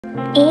A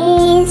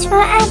is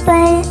for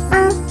apple,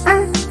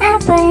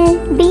 apple.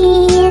 B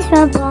is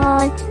for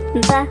ball,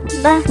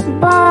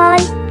 ball.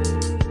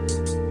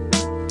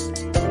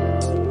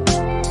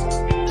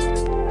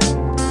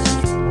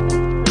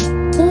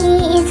 E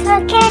is for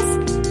cats,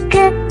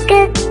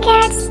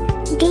 cats.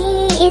 D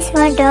is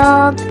for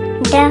dog,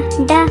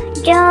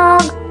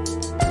 dog.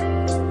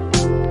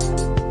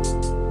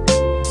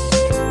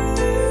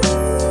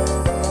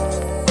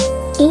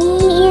 E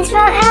is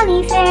for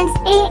elephants,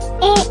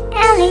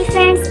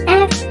 elephants.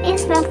 F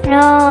is for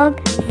frog,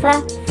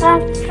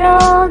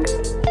 frog.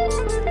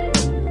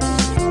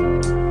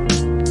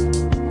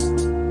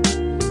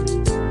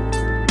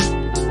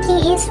 G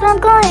is for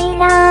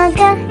gorilla,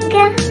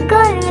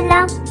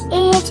 gorilla.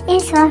 H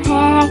is for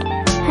hat,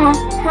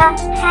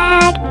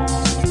 hat.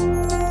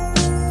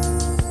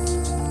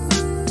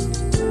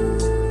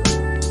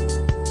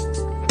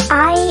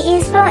 I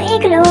is for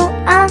igloo,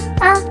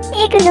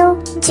 igloo.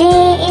 J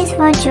is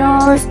for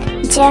juice,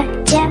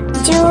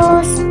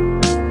 juice.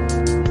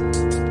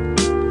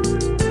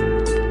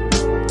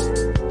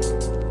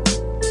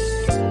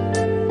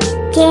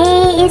 K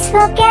is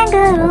for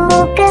kangaroo,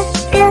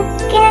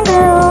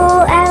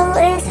 kangaroo. L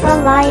is for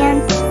lion,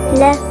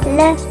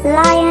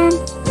 lion.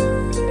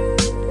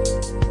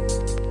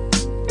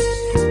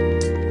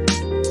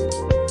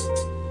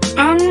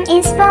 M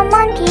is for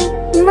monkey,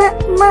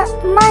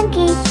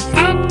 monkey.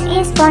 N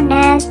is for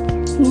nest,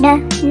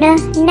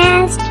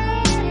 nest.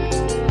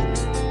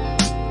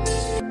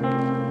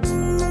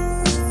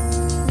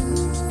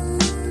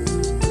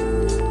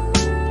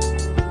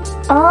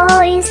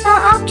 O is for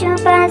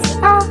octopus,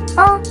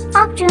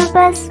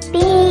 octopus. P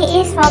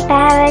is for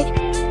parrot,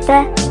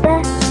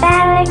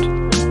 parrot.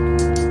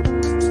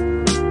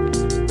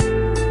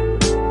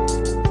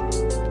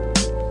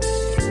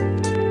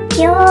 Q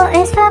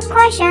is for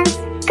questions,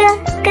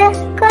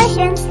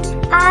 questions.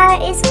 R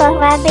is for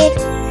rabbit,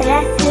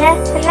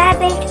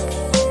 rabbit.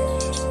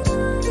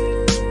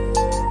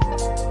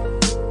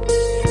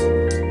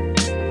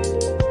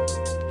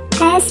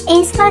 S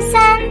is for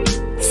sun,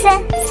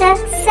 sun.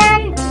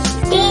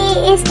 T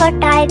is for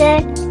tiger,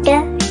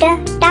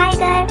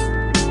 tiger.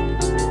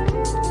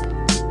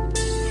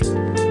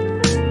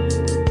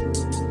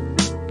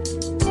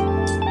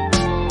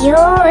 U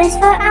is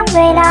for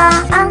umbrella,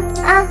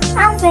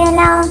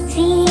 umbrella. V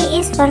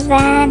is for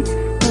van,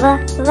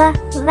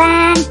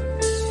 van.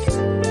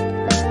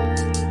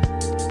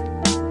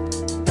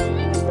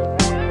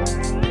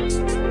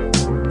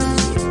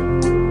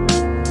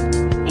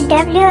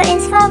 W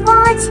is for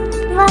watch,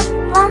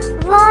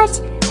 watch.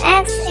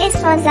 X is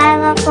for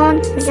xylophone,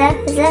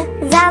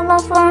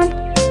 xylophone.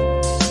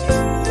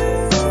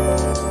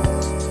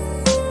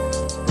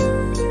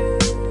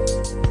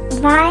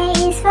 Y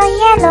is for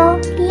yellow,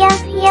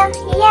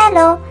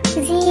 yellow. Z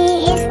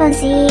is for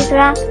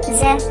zebra,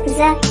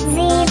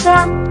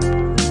 zebra.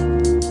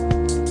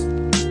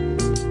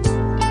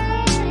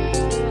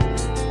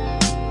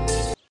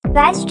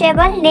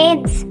 Vegetable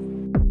names: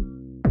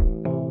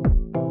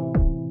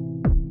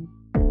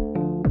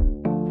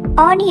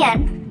 onion,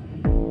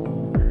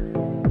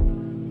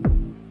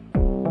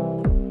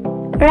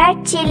 red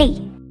chili,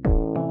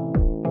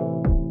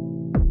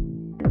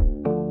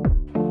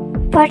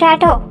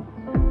 potato,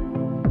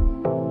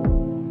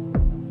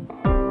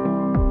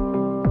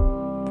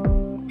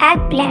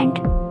 eggplant,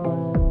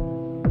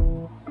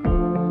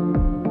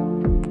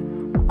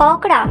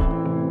 okra,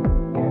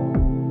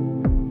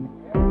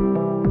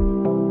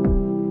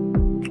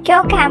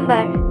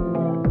 cucumber,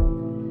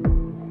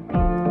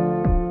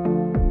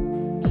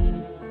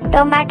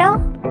 tomato,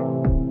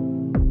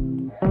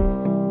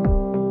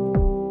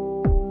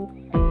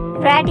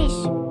 radish,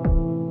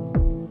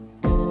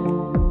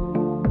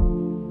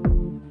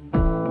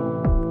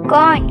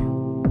 corn,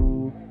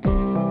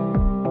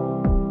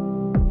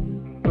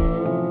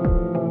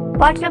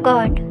 bottle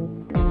gourd,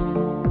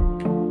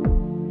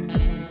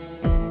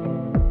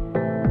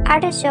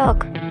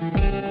 artichoke,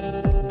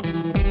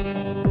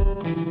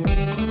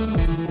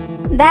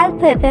 bell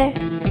pepper,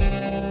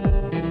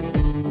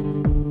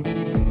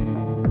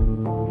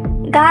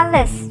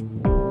 garlic,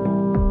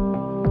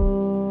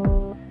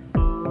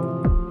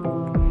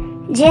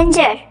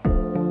 ginger,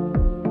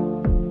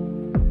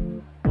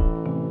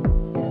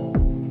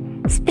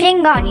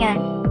 spring onion,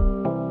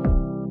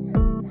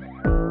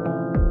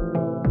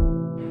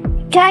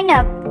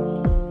 turnip,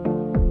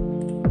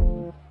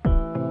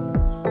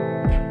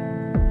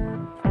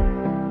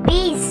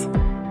 peas,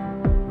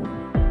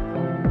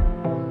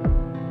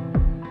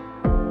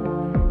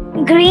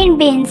 green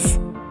beans,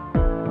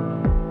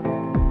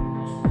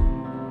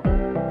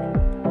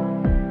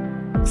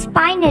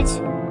 spinach,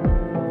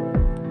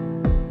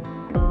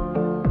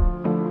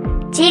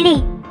 chili,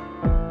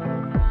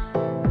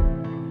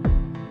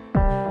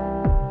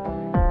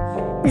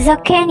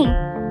 zucchini,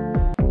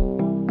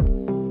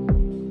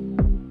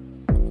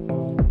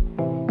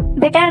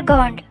 bitter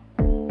gourd,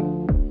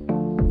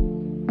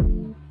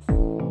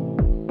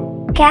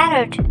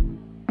 carrot,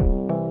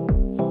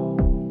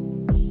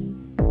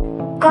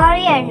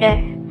 coriander,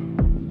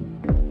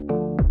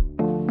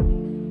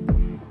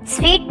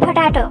 sweet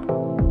potato,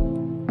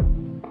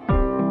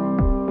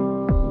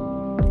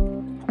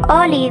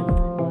 olive,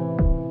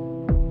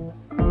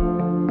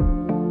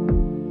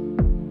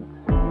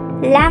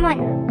 lemon,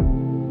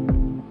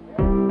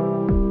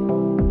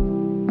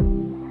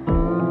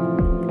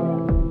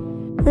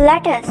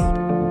 lettuce,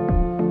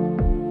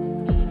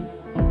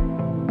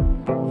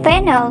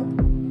 fennel,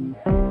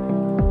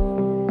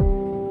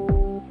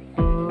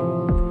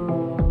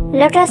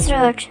 lotus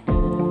root,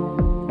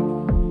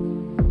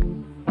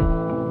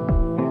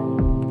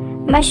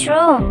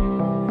 mushroom,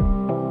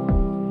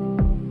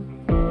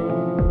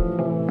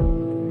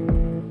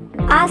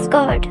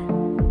 ascot,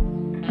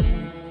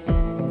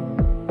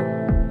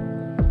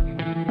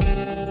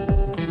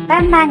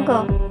 mango,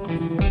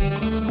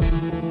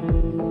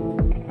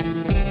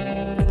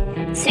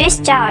 Swiss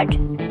chard,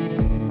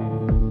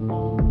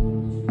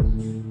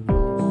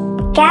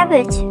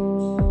 cabbage,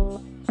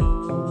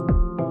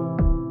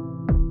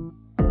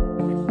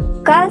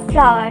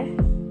 cauliflower,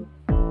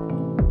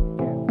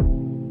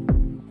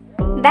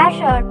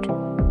 beetroot,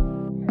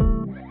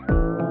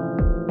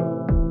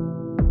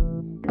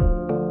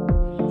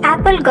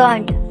 apple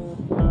gourd,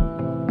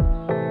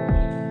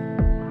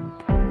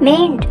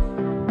 mint,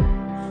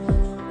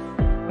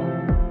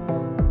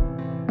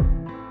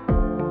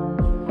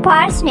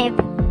 parsnip,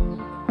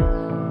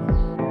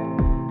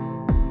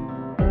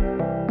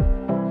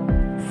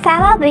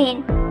 fava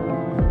bean,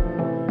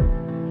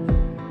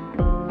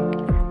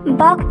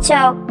 bok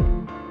choy.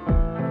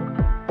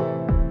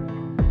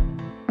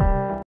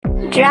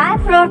 Dry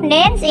fruit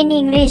names in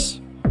English: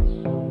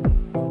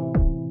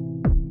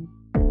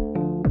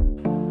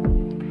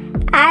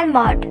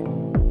 almond,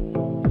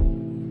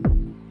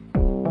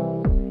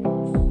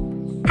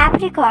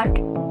 apricot,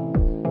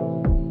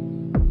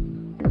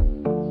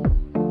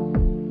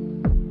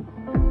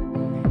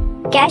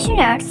 cashew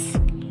nuts,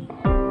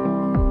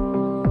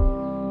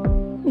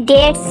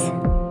 dates,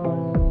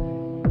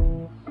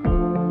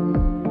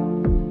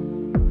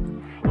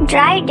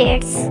 dried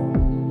dates,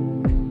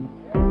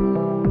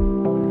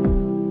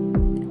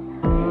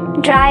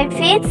 dried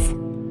figs,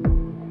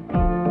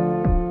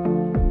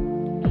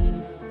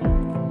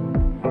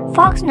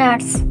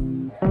 foxnuts,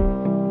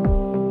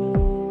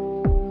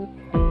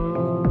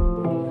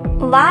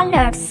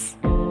 walnuts,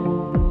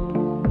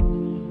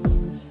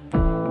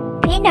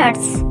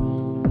 peanuts,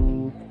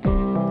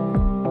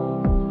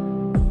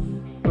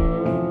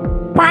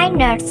 pine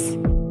nuts,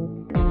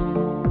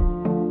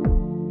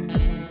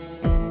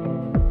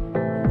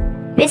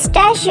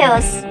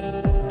 pistachios,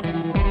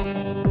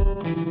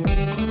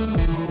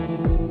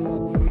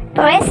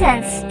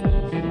 raisins,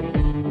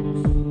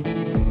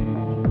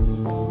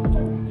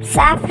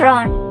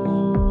 saffron,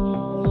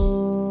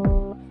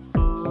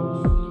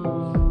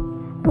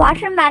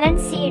 watermelon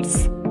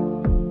seeds,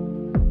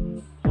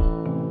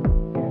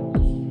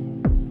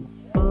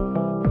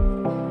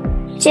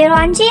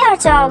 chironji or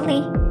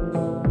jolly,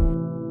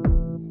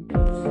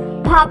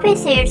 poppy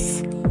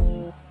seeds,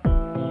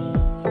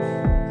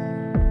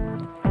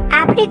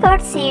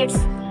 apricot seeds,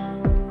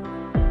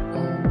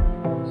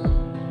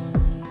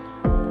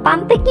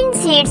 pumpkin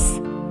seeds,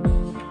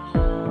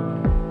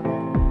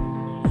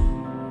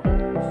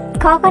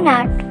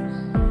 coconut,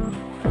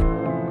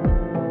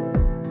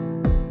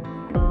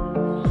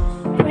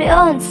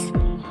 prunes,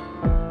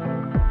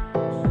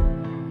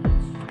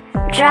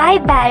 dry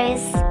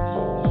berries,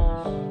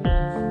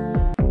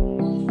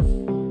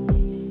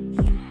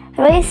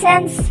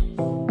 raisins,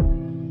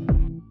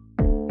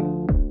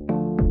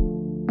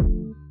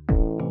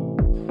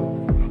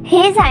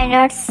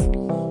 hazelnuts,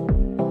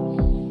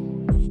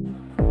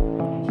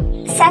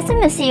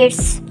 sesame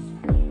seeds,